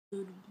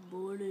Good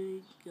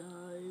morning,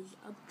 guys.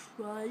 I'm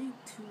trying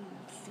to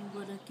see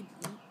what I can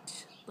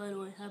eat. By the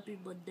way, happy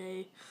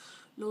Monday.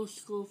 No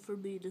school for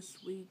me this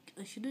week.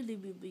 I shouldn't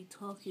even be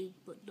talking,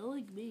 but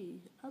knowing me,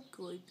 I'm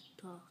going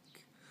to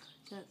talk.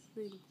 Can't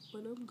think,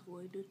 but I'm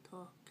going to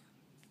talk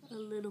a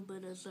little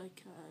bit as I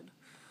can.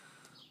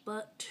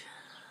 But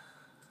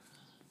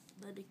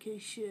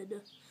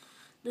medication,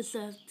 this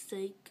I have to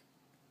take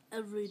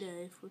every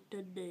day for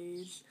 10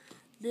 days.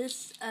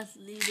 This as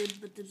needed,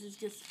 but this is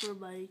just for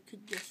my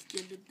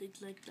congestion and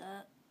things like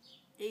that.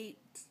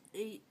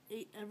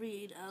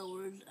 Every 8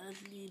 hours as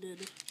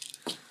needed.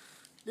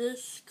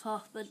 This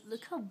cough medicine,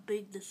 look how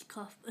big this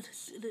cough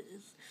medicine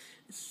is.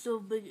 It's so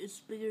big,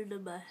 it's bigger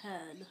than my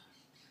hand.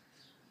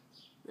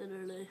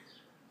 Literally.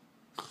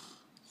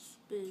 It's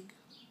big.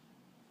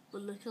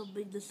 But look how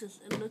big this is,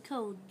 and look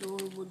how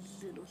normal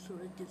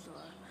syringes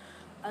are.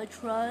 I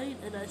tried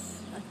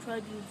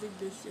using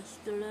this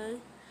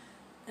yesterday,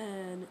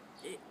 and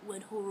it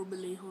went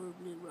horribly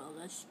wrong.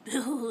 I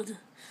spilled,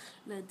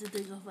 and I had to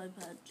take off my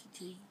pants to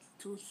change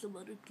to some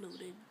other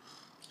clothing.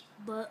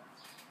 But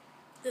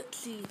let's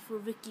see, for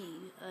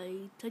Vicky,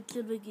 I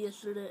texted Vicky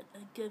yesterday. I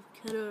gave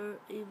Kenner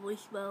a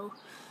voicemail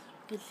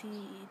because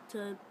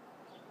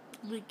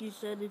Vicky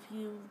said if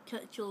you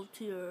catch up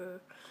to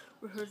your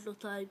rehearsal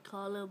time,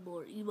 call him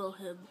or email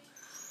him.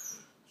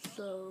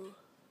 So,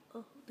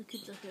 oh, the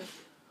kids are here.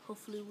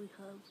 Hopefully we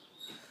have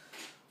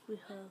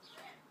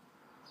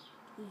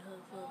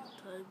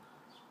time.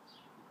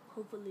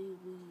 Hopefully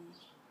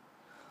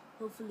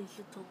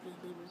she told me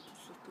later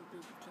to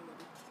maybe tell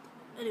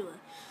her. Anyway,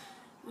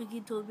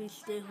 Vicky told me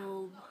stay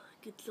home,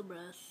 get some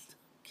rest.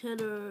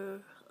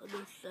 Kenner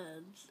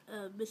understands.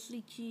 Miss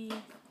Lychee,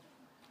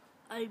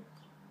 I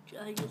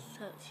just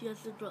she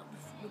has to drop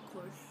the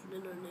course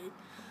literally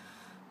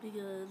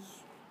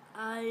because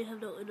I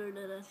have no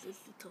internet access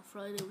until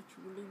Friday, which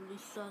really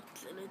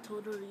sucks. And I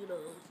told her,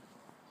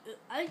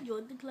 I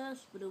joined the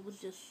class, but it was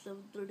just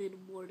 7:30 in the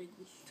morning. It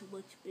was too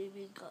much.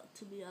 Maybe it got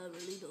to me. I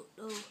really don't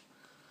know.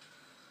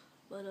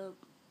 But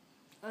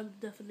I'm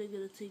definitely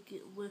gonna take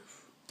it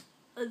with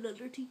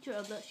another teacher.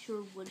 I'm not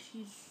sure when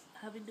she's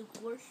having the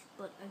course,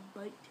 but I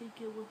might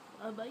take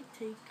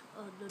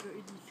another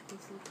English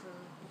course with her.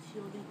 She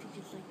only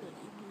teaches like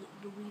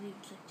the reading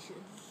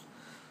sections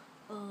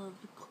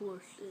of the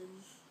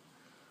courses.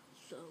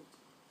 So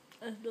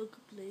I have no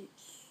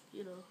complaints.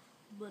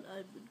 But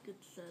I'm in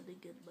good standing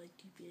and my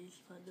GPA is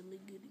finally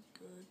getting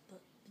good.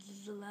 But this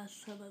is the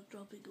last time I'm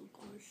dropping a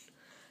course,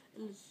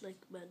 and it's like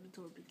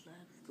mandatory because I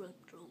have strep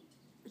throat.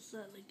 It's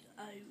not like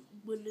I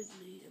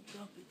willingly am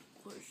dropping a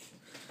course.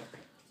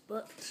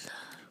 But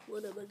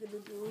what am I gonna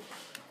do?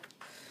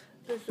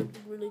 There's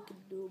something really can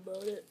do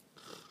about it.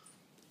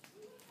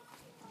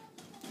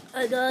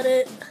 I got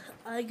it.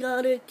 I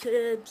got it,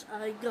 kids.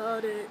 I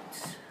got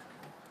it.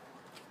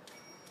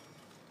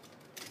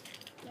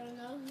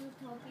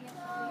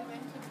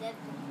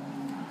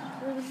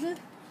 What is it?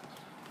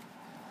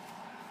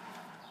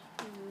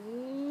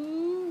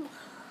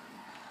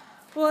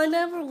 Well, I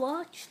never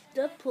watched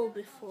Deadpool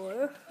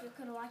before. You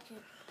could watch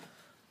it.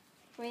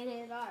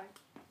 Rated R.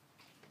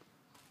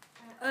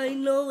 I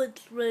know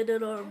it's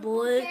rated R,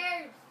 boy. Who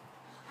cares?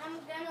 I'm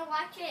gonna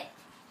watch it.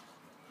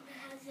 It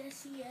has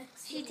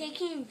SEX. She's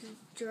taking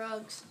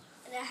drugs.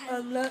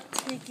 I'm not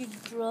taking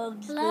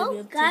drugs, Hello, baby.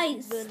 I'm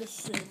guys.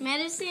 taking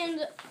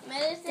Medicine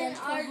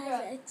are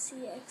drugs.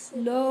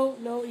 No,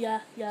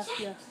 yeah.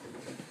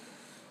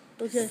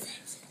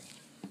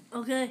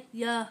 Okay,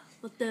 yeah,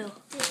 what the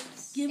hell?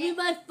 Give me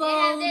my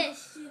phone.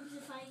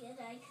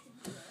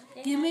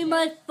 Give me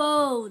my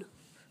phone.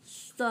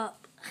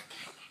 Stop.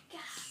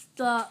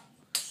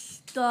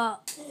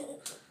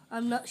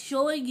 I'm not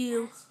showing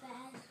you.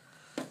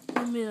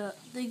 Give me that.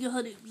 Thank you,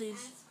 honey,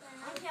 please.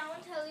 Okay, I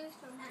want to tell you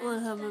something. What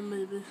happened,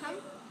 baby?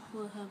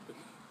 What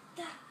happened?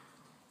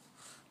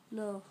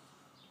 No.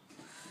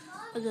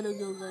 I gotta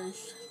go,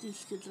 guys.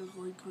 These kids are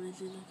going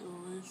crazy like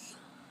always.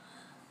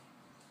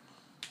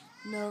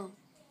 No.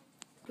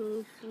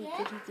 Go sleep.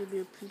 Can you give me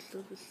a piece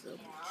of the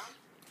sandwich?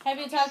 Have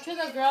you talked to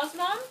the girls,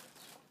 Mom?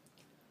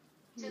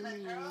 To the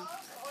girls?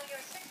 Well, your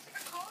sister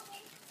called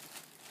me.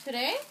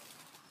 Today?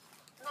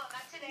 No,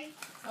 not today.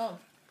 Oh.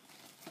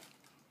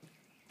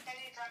 Have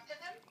you talked to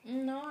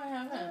them? No, I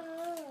haven't.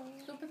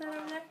 Go put that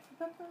over there.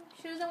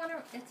 She doesn't want to.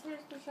 It's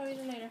hers. We'll show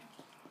you later.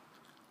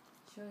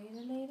 Show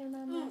you later,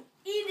 Mama.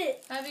 Eat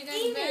it. How have you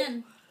guys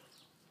been?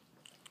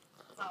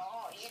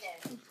 Oh, eat it.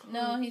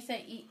 No, he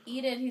said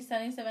eat it. He's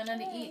telling Savannah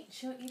to eat.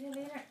 She'll eat it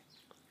later.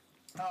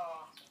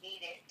 Oh,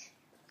 eat it.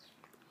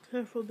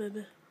 Careful,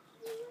 baby.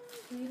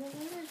 Eat it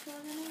later.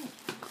 She'll eat it.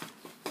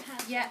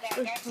 Yeah. I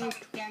got some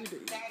cookies. Yeah.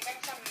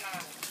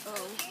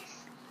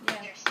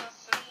 They're so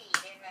sweet.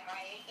 And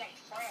I ate like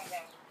 4 of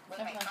them with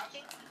my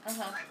coffee.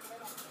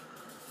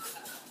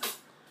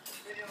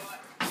 Pero,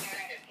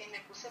 que me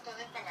puse todo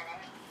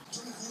empalagada.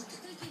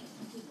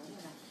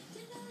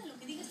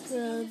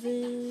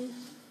 Daddy.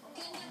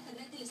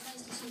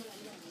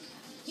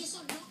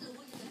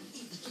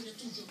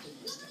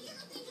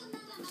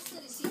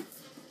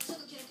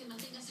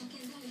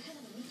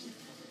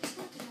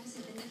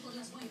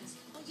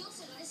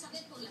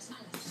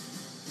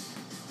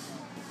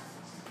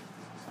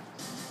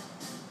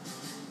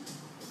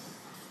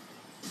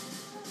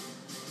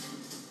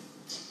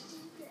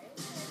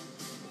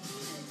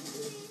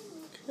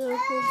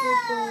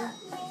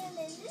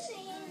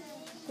 people.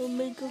 Don't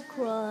make her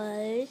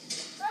cry.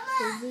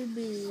 Don't be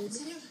mean.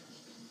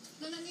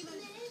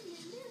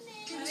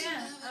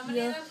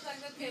 Yeah.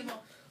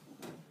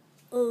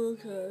 Oh,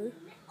 okay.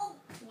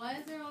 Why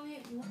is there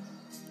only one?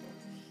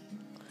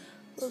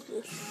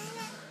 Okay.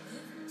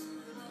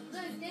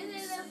 Look, this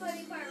is the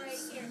funny part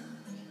right here.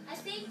 I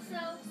think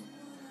so.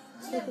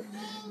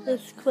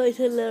 That's quite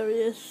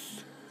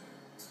hilarious.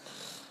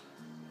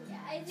 Yeah,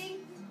 I think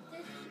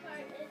this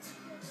part is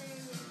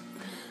hilarious.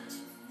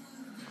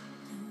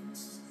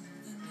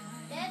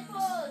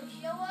 Deadpool,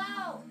 show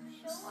out!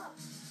 Show up!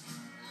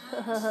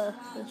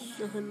 That's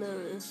so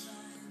hilarious.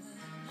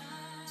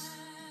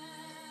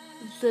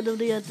 Instead of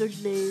the other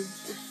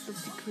names, it's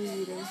something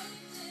creative.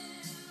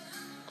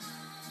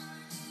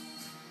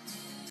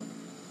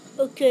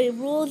 Okay,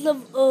 rules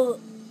of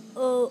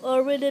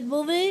R-rated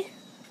movie.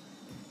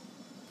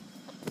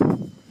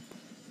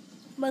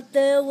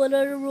 Mateo, what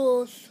are the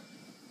rules?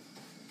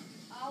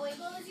 Always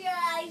close your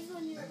eyes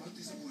when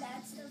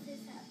bad stuff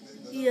is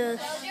happening. Yes.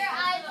 Close your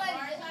eyes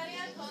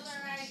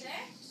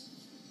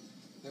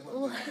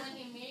When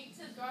he meets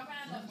his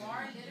girlfriend at the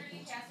bar,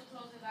 literally he has to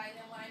close his eyes.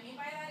 And what I mean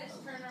by that is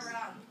turn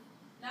around.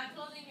 Not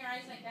closing your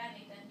eyes like that,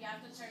 Nathan. You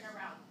have to turn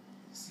around.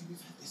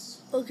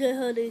 Okay,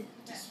 honey.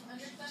 Okay.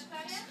 Understand,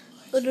 Claudia?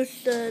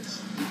 Understood.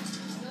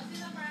 You'll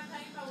see the part I'm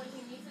talking about when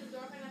he meets his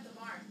girlfriend at the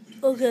bar.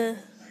 Okay.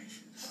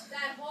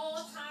 That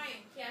whole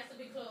time, he has to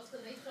be closed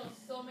because they show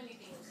so many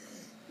things.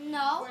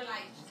 No. For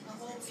like a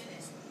whole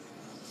minute.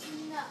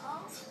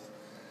 No.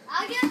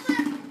 I'll get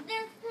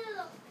this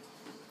pillow.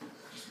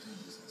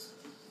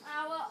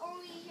 I will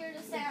only hear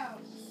the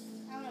sound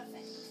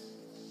effects.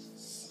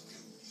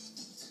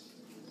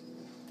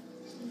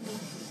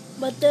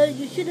 Mateo,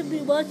 you shouldn't be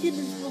watching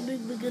this movie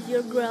because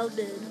you're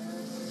grounded.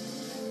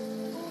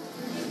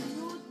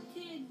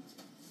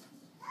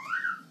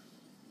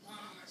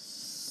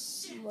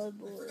 My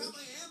boy.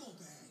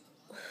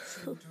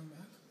 No,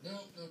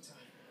 no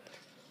time.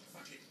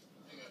 Fuck it.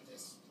 I got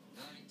this.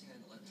 9,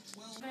 10, 11,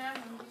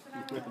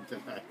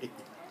 12.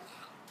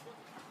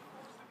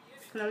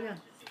 Claudia.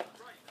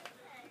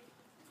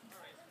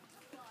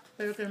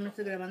 Espero que no me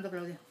esté grabando,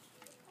 Claudia.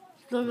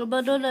 Los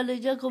hermanos la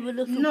niña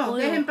comiendo su No,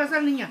 pollo. dejen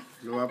pasar, niña.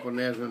 Lo va a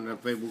poner en el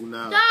Facebook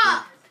nada.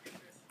 Stop!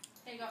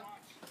 There you go.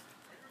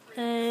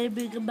 Hey,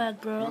 big and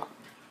bad girl.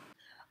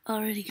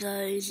 Alrighty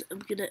guys, I'm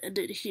gonna end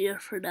it here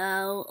for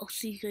now. I'll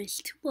see you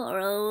guys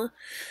tomorrow.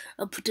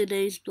 I'll put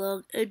today's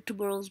blog and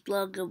tomorrow's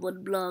blog in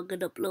one blog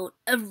and upload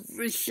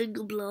every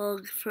single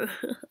blog for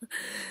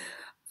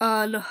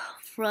on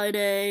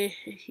Friday.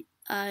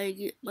 I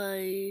get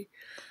my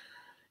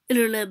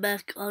internet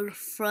back on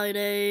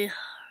Friday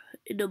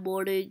in the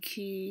morning.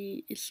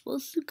 He is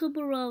supposed to come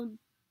around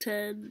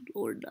 10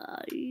 or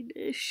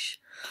 9-ish.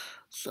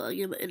 So I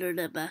get my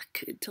internet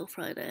back until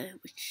Friday,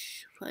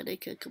 which Friday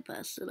can't come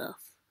fast enough.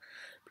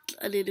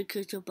 I need to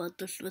catch up on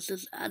this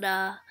Mrs.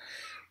 Anna,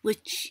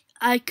 which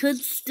I could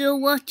still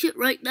watch it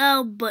right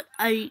now, but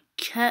I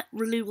can't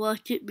really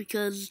watch it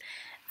because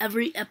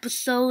every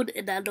episode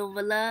in that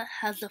novella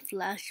has a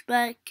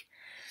flashback,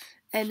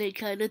 and it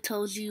kind of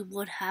tells you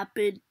what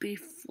happened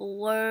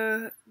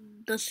before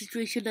the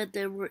situation that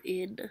they were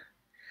in.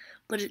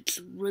 But it's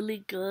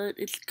really good.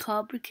 It's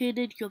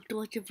complicated. You have to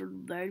watch it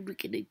from the very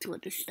beginning to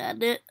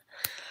understand it.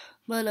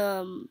 But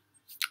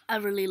I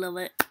really love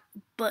it.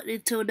 But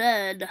until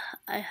then,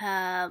 I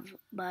have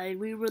my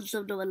reruns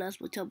of novellas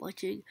which I'm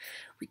watching,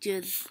 which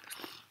is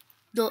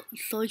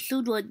Soy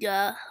Su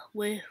Dueña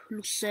with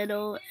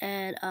Lucero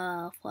and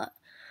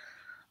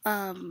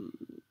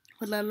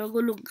Fernando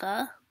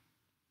Golunga.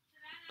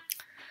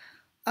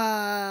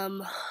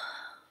 I'm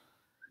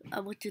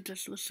watching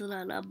this with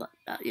Solana, but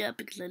not yet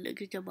because I didn't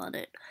get on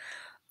it.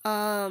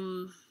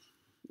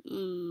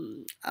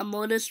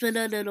 Amores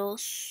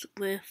Verdaderos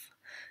with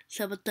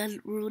Samantha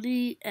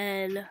Rooney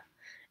and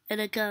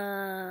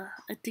Enika,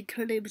 I think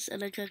her name is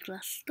Enika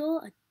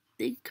Grasto, I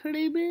think her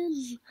name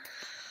is.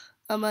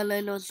 And I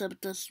know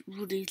Samantha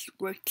Rooney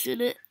works in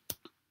it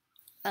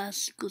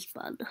as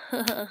Guzman,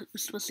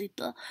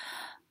 Guzmancito.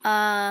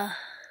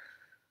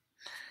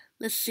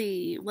 Let's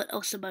see, what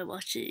else am I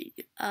watching?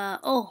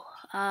 Now,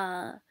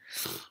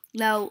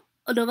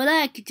 a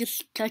novella I can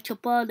just catch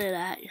up on and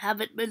I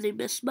haven't really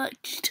missed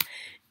much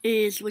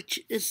which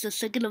is the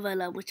second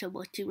novella which I'm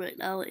watching right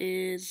now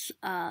is,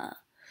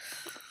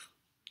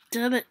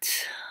 damn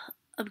it,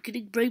 I'm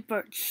getting brain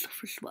burns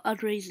for some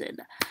odd reason,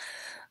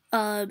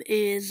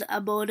 is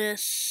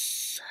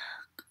Amores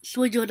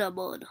Sueño de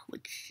Amor,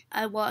 which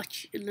I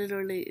watch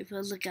literally, it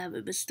feels like I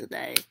haven't missed a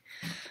day,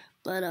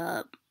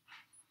 but,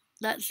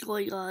 that's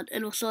going on,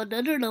 and also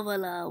another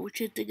novella,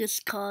 which I think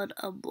is called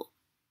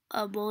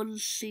Amor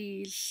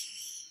Si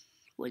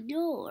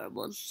Sueño,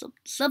 or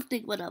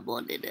something with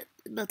Amor in it,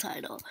 in the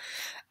title.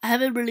 I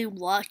haven't really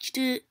watched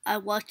it. I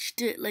watched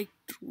it like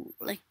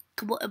a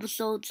couple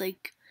episodes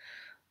like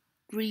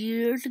 2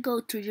 years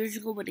ago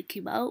when it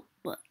came out,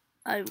 but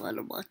I want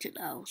to watch it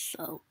now,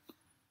 so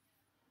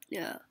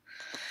yeah.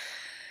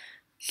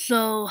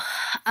 So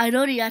I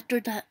know the actor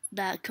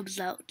that comes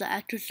out, the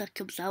actress that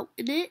comes out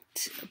in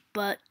it,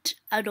 but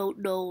I don't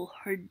know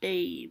her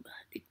name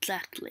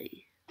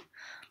exactly.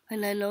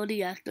 And I know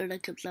the actor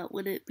that comes out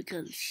with it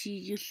because she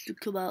used to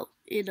come out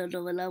in a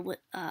novella with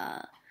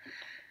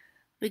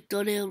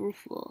Victoria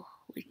Rufo,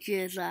 which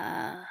is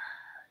The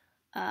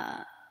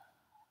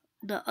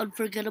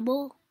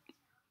Unforgettable,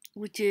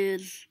 which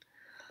is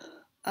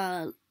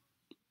La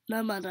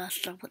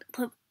Madrastra.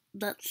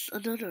 That's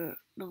another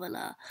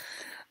novella.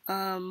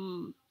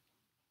 Some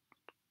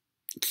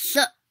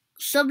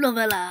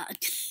novella,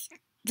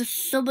 there's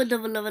some of the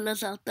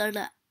novellas out there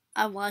that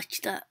I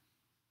watched that,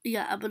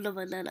 yeah, I'm a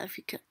novella if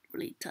you can't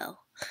really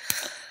tell.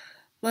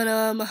 But,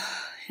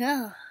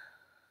 yeah,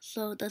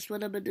 so that's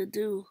what I'm gonna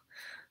do.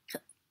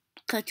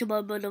 Catch them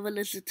on my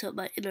novellas until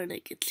my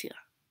internet gets here.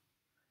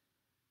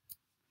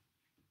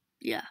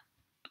 Yeah,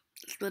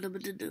 that's what I'm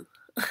gonna do.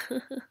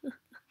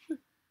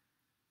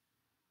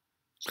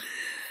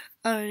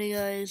 Alrighty,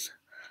 guys.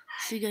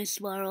 See you guys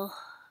tomorrow.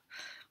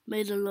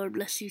 May the Lord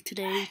bless you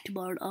today,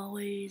 tomorrow, and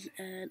always,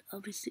 and I'll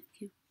be seeing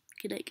you.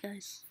 Good night,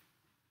 guys.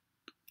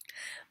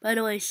 By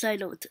the way, side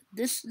note,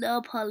 this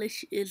nail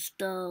polish is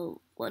the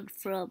one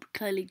from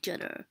Kylie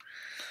Jenner.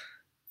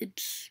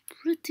 It's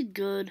pretty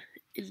good.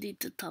 It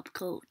needs a top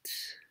coat.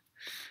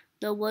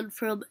 The one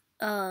from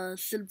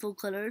Sinful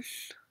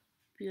Colors,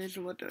 if you guys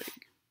are wondering.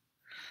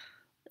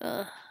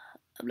 I'm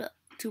not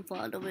too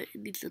fond of it.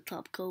 It needs a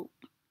top coat.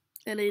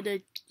 And I did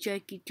a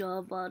janky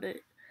job on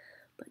it,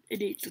 but it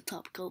needs a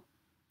top coat.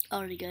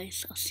 Alright,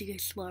 guys, I'll see you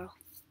guys tomorrow.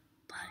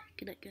 Bye.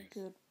 Good night, guys.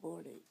 Good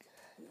morning,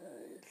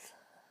 guys.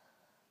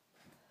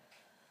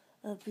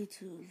 Happy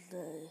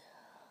Tuesday.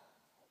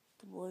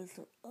 The boys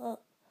are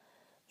up.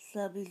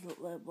 Sammy's with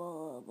my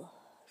mom.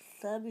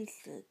 Sammy's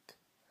sick.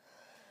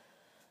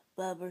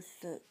 Mama's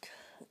sick.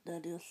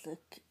 Daniel's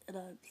sick. And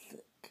I'm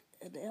sick.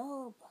 And they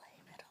all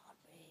blame it on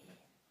me.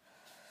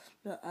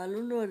 Now, I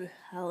don't know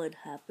how it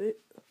happened.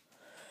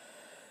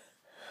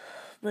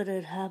 But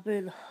it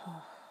happened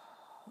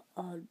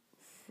on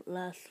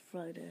last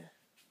Friday.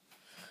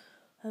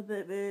 Hi,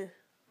 baby.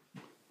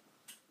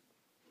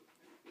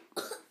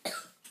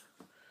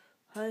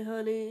 Hi,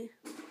 honey.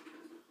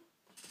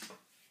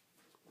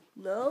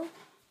 No?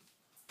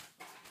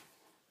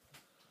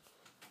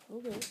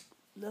 Okay.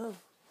 No,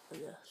 I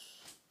guess.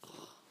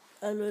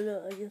 I don't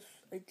know. I guess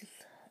I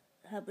just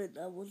happened.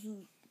 I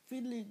wasn't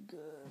feeling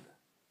good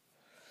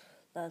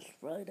last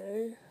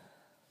Friday.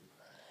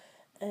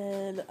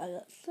 And I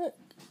got sick.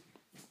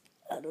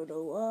 I don't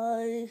know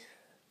why.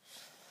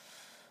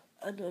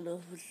 I don't know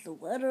if it's the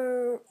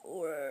weather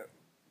or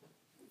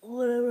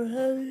whatever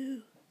have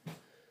you.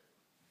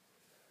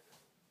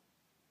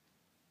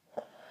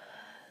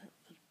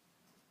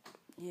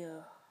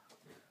 Yeah.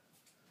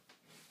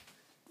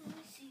 Can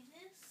we see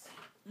this?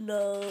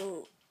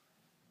 No.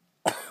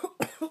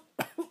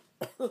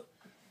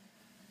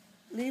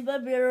 Leave my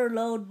mirror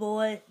alone,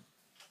 boy.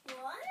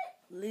 What?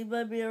 Leave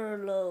my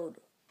mirror alone.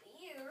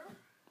 Beer?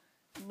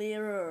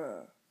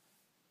 Mirror.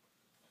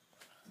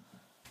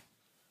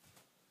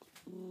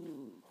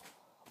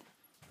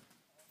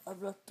 I'm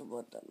not the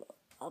one that lost.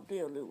 I'm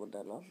the only one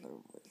that lost their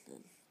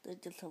voices. They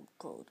just have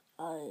cold.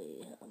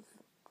 I have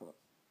cold.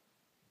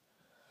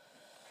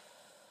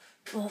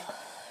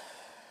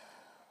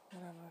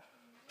 Whatever.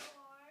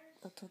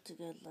 I'll talk to you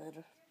guys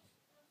later.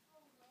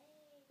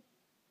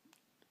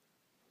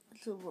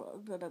 It's so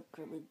wrong that I'm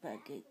craving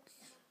pancakes.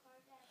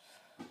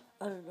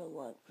 I don't know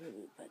why I'm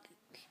craving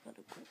pancakes, but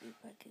I'm craving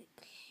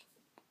pancakes.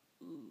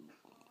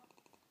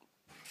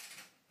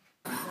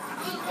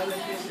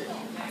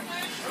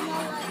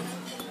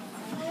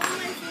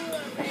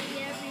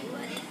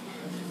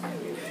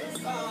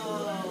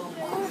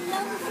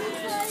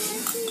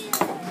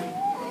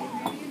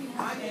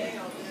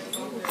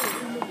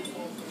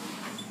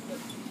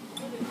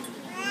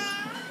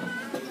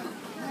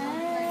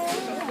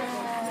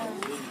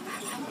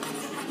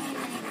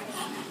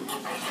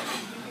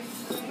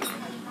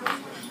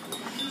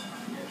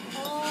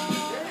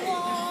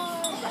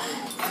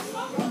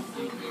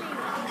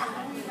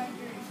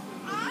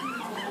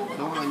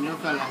 Son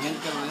mañosa la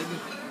gente, ¿no?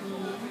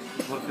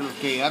 Porque los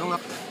que llegaron a...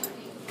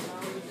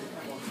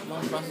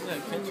 Más fácil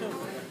el ketchup.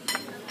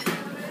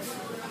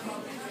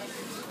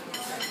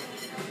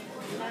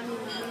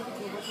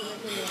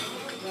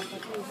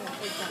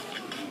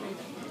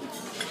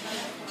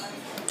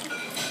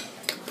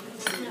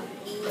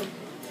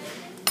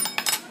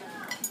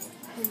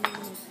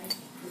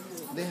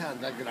 Deja de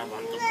andar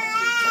grabando.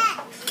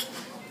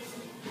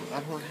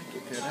 Vamos a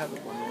quedar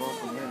cuando vamos a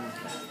comer.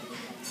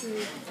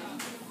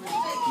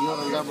 Y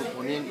ahora andamos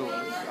poniendo...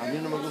 A mí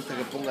no me gusta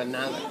que pongan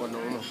nada cuando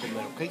vamos a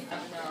comer, ¿ok?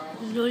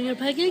 Enjoying your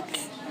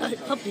pancakes?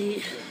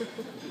 Puppy.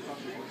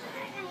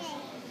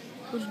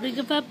 Who's being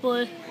a fat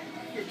boy?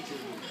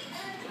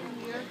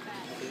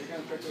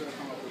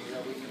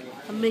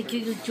 I'm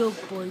making a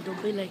joke, boy.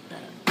 Don't be like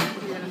that.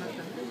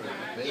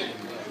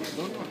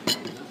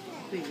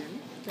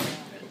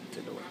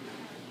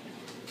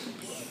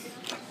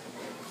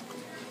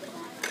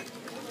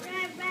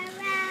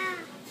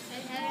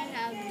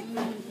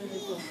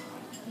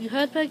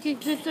 had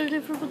pancakes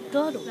yesterday from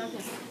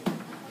McDonald's.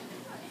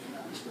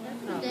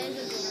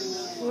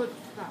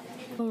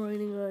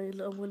 Alrighty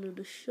guys, I wanted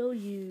to show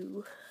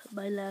you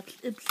my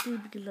last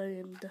Ipsy because I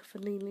am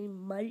definitely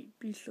might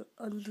be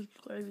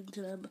unsubscribing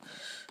to them.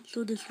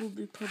 So this will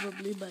be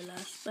probably my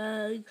last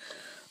bag.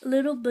 A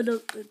little bit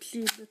of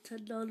Ipsy, the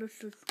 $10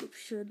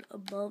 subscription a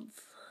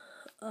month.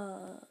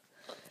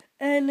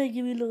 And they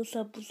give you little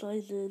sample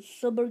sizes.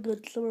 Some are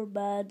good, some are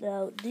bad.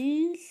 Now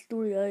these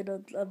 3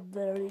 items I'm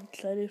very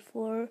excited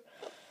for.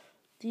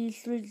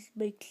 These 3 just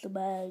makes the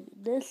bag.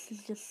 This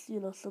is just,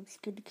 some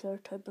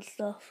skincare type of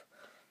stuff.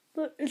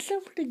 But it's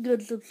a pretty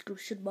good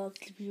subscription box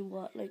if you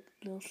want like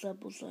little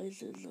sample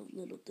sizes of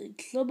little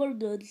things. Some are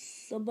good,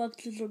 some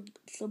bags are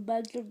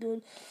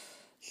good,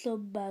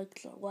 some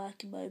bags are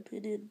whack in my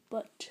opinion,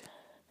 but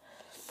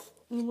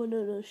I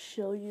wanted to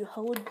show you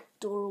how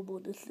adorable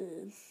this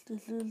is.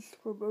 This is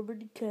from Urban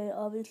Decay.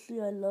 Obviously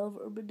I love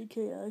Urban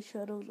Decay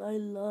eyeshadows. I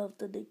love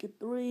the Naked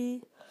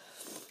 3.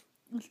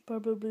 It's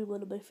probably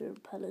one of my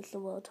favorite palettes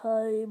of all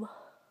time.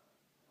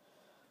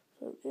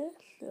 So yes,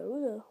 there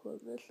we go.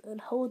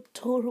 And how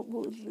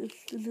adorable is this?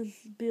 This is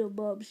Be a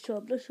Mom's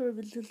Shop. I'm not sure if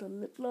it's just a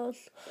lip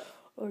gloss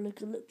or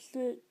like a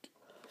lipstick.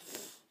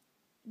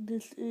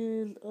 This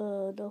is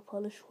nail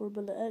polish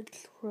Formula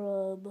X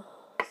from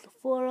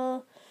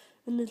Sephora.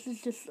 And this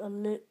is just a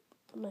lip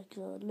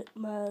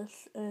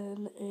mask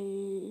and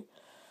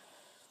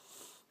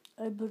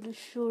I'm pretty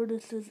sure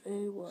this is a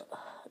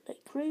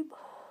night cream.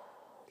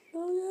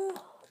 So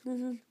yeah. This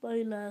is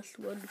my last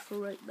one for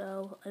right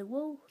now. I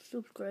will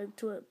subscribe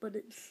to it, but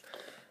it's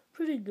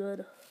pretty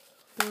good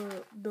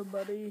for the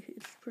money.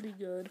 It's pretty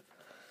good.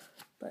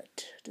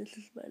 But this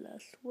is my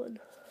last one.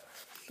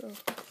 So,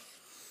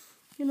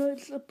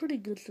 it's a pretty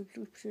good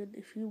subscription.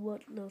 If you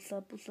want little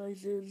sample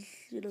sizes,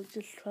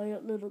 just try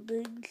out little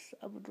things,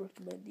 I would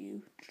recommend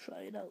you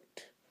try it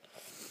out.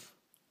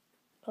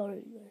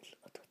 Alright guys,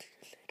 I'll talk to you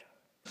guys later.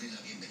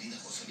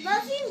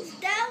 Nothing's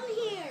down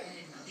here.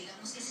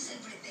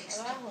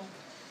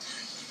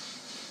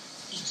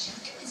 Y ya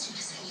que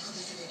mencionas al hijo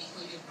de Federico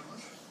y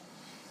Leonor,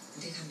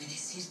 déjame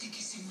decirte que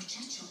ese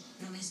muchacho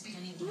no me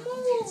inspira ninguna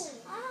confianza.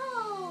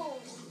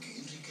 ¿Por qué,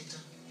 Enriqueta?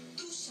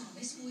 Tú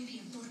sabes muy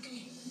bien por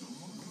qué. No.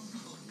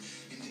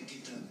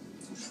 Enriqueta,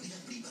 la vida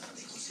privada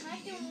de José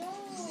Miguel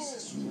no es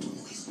asunto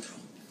nuestro.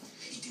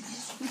 Y te voy a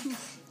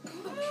suplicar que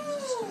no me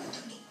andes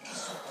contando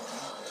eso por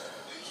nada.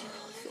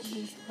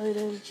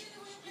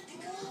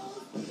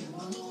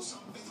 Mando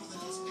San Pedro de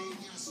las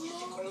Peñas,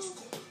 te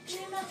conozco.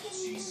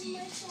 Sí,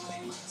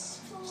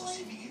 además.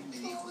 José Miguel me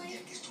dijo el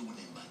día que estuvo en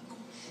el banco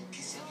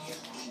que se había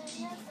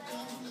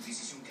equivocado en la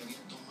decisión que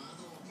había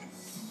tomado,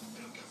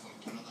 pero que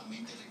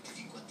afortunadamente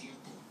rectificó a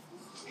tiempo.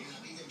 En la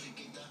vida,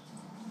 Enriqueta,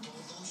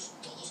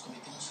 todos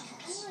cometemos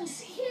errores. I'm gonna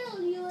kill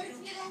you if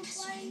you don't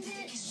find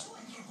it.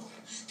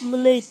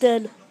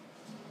 Nathan.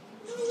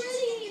 You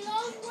already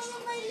lost one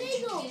of my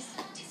Legos.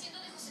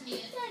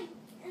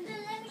 And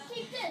then let me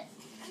keep this.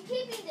 I'm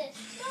keeping this.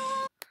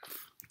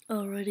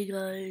 Alrighty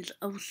guys,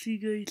 I will see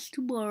you guys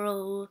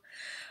tomorrow.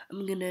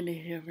 I'm gonna end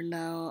it here for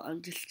now.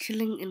 I'm just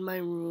chilling in my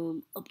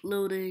room,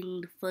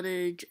 uploading the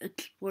footage,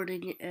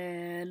 exporting,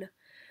 and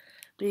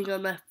being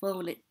on my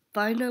phone. It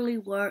finally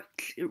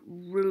works. It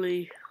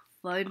really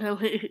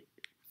finally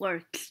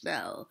works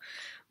now,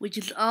 which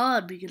is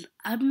odd because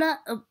I'm not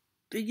a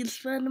biggest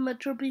fan of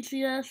Metro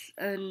PCS,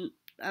 and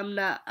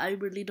I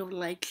really don't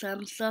like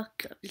Samsung.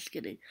 I'm just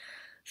kidding.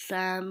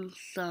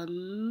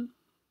 Samsung.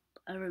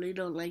 I really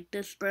don't like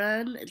this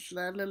brand. It's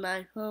not an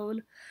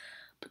iPhone.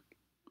 But,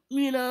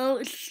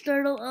 it's a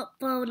startup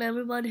phone.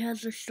 Everybody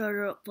has a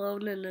startup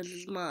phone, and this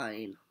is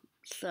mine.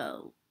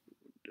 So,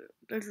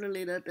 there's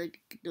really nothing you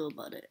can do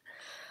about it.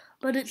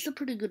 But it's a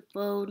pretty good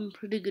phone,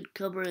 pretty good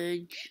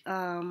coverage.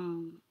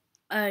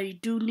 I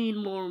do need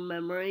more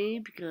memory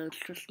because,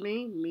 trust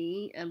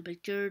me and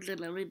pictures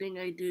and everything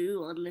I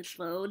do on this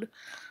phone,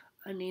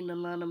 I need a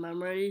lot of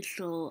memory.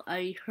 So,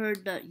 I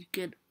heard that you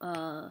could,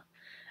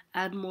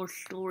 add more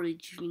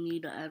storage if you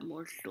need to add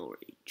more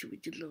storage,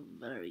 which is a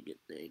very good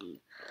thing.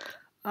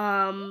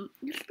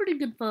 It's a pretty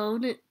good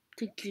phone. It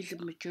takes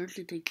decent pictures,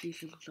 it takes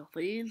decent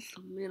selfies,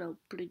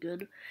 pretty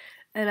good.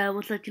 And I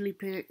was actually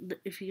paying,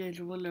 if you guys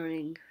are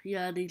wondering,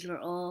 yeah, these are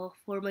all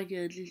for my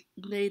kids.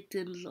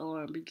 Nathan's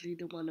arm, because he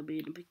didn't want to be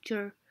in the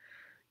picture.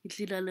 You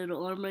see that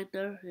little arm right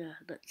there? Yeah,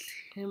 that's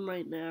him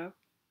right there.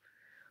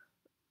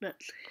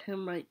 That's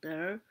him right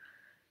there.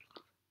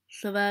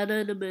 Savannah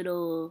in the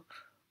middle.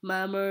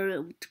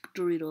 Mama took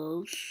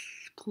Doritos,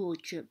 cool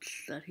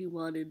chips that he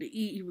wanted to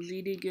eat. He was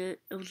eating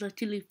it. It was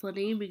actually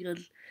funny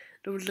because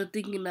there was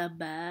nothing in that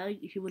bag.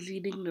 He was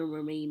eating the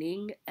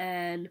remaining.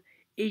 And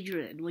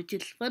Adrian, which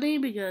is funny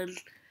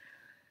because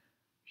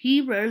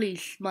he rarely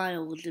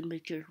smiles in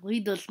pictures. Well,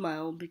 he does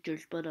smile in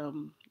pictures, but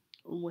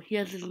he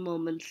has his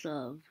moments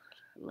of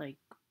like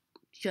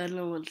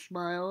genuine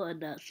smile,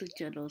 and that's a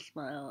genuine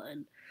smile.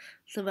 And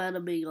Savannah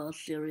being all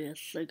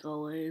serious like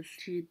always.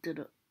 She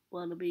didn't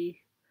want to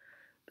be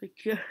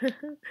picture.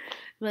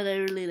 But I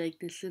really like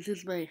this. This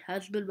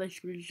has been my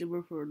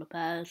screensaver for the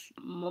past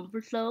month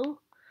or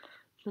so.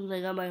 since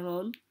I got my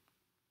phone.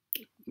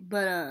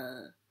 But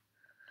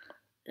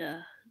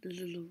yeah, this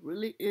is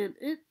really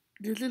it.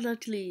 This is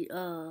actually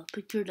a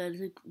picture that I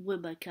took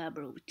with my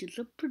camera, which is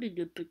a pretty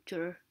good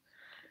picture.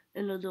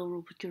 And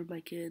adorable picture of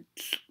my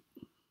kids.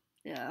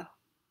 Yeah.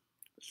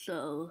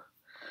 So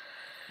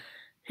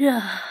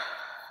yeah,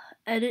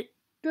 and it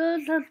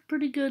does have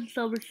pretty good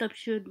sound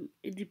reception.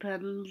 It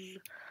depends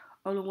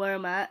on where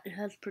I'm at. It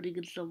has pretty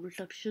good sound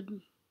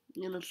reception.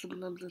 You know,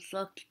 sometimes it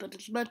sucks, but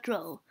it's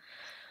Metro.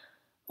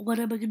 What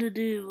am I gonna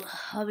do?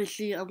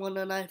 Obviously, I'm on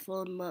an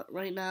iPhone, but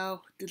right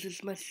now, this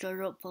is my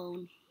startup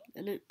phone,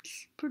 and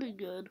it's pretty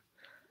good.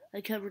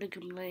 I can't really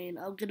complain.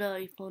 I'll get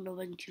an iPhone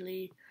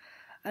eventually.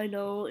 I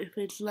know if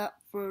it's not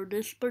for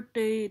this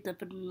birthday,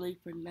 definitely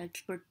for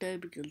next birthday,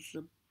 because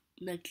the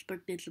next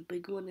birthday's a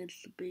big one.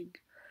 It's the big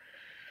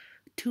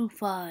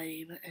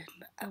 2.5,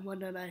 and I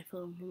want an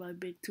iPhone for my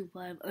big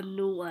 2.5, a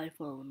new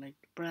iPhone, like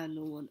brand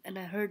new one. And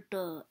I heard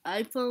the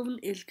iPhone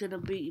is gonna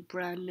be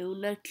brand new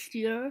next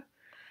year,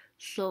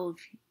 so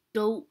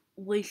don't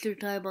waste your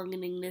time on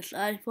getting this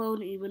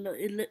iPhone, even though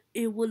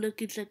it will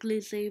look exactly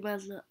the same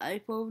as the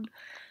iPhone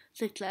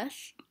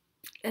 6S.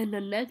 And the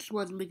next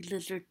one, because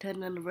it's their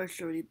 10th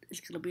anniversary,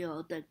 it's gonna be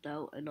all decked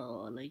out and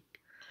all like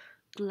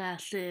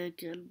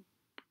classic and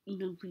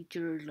new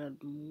features and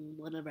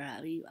whatever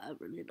have you. I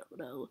really don't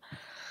know.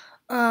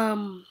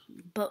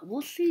 But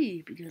we'll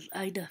see, because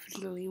I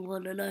definitely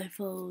want an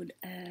iPhone,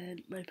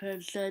 and my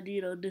parents said,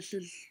 you know, this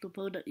is the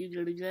phone that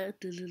you're gonna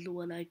get. This is the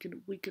one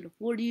we can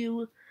afford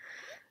you,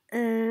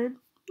 and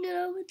you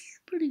know, it's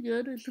pretty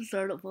good. It's a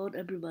startup phone.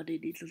 Everybody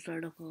needs a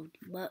startup phone,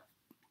 but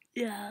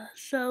yeah.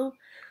 So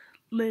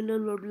may the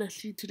Lord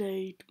bless you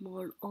today,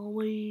 tomorrow, and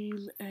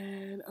always,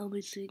 and I'll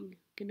be saying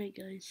good night,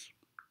 guys.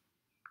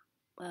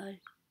 Bye.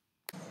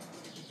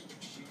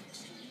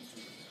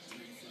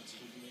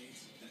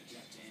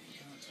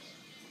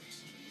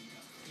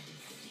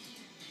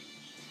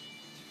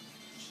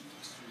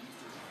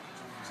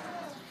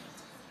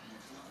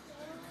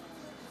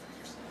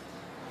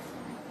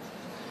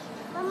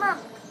 Mama,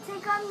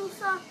 take off my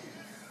sock.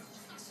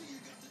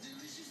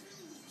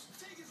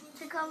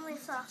 Take off my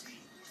sock.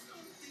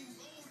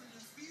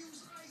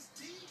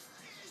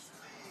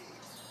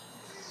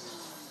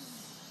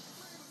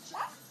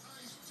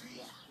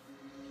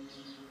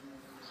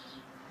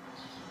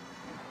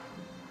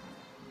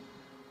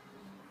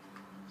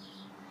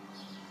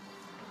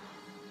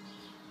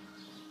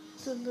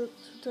 Send it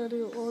to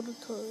Daddy all the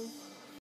time.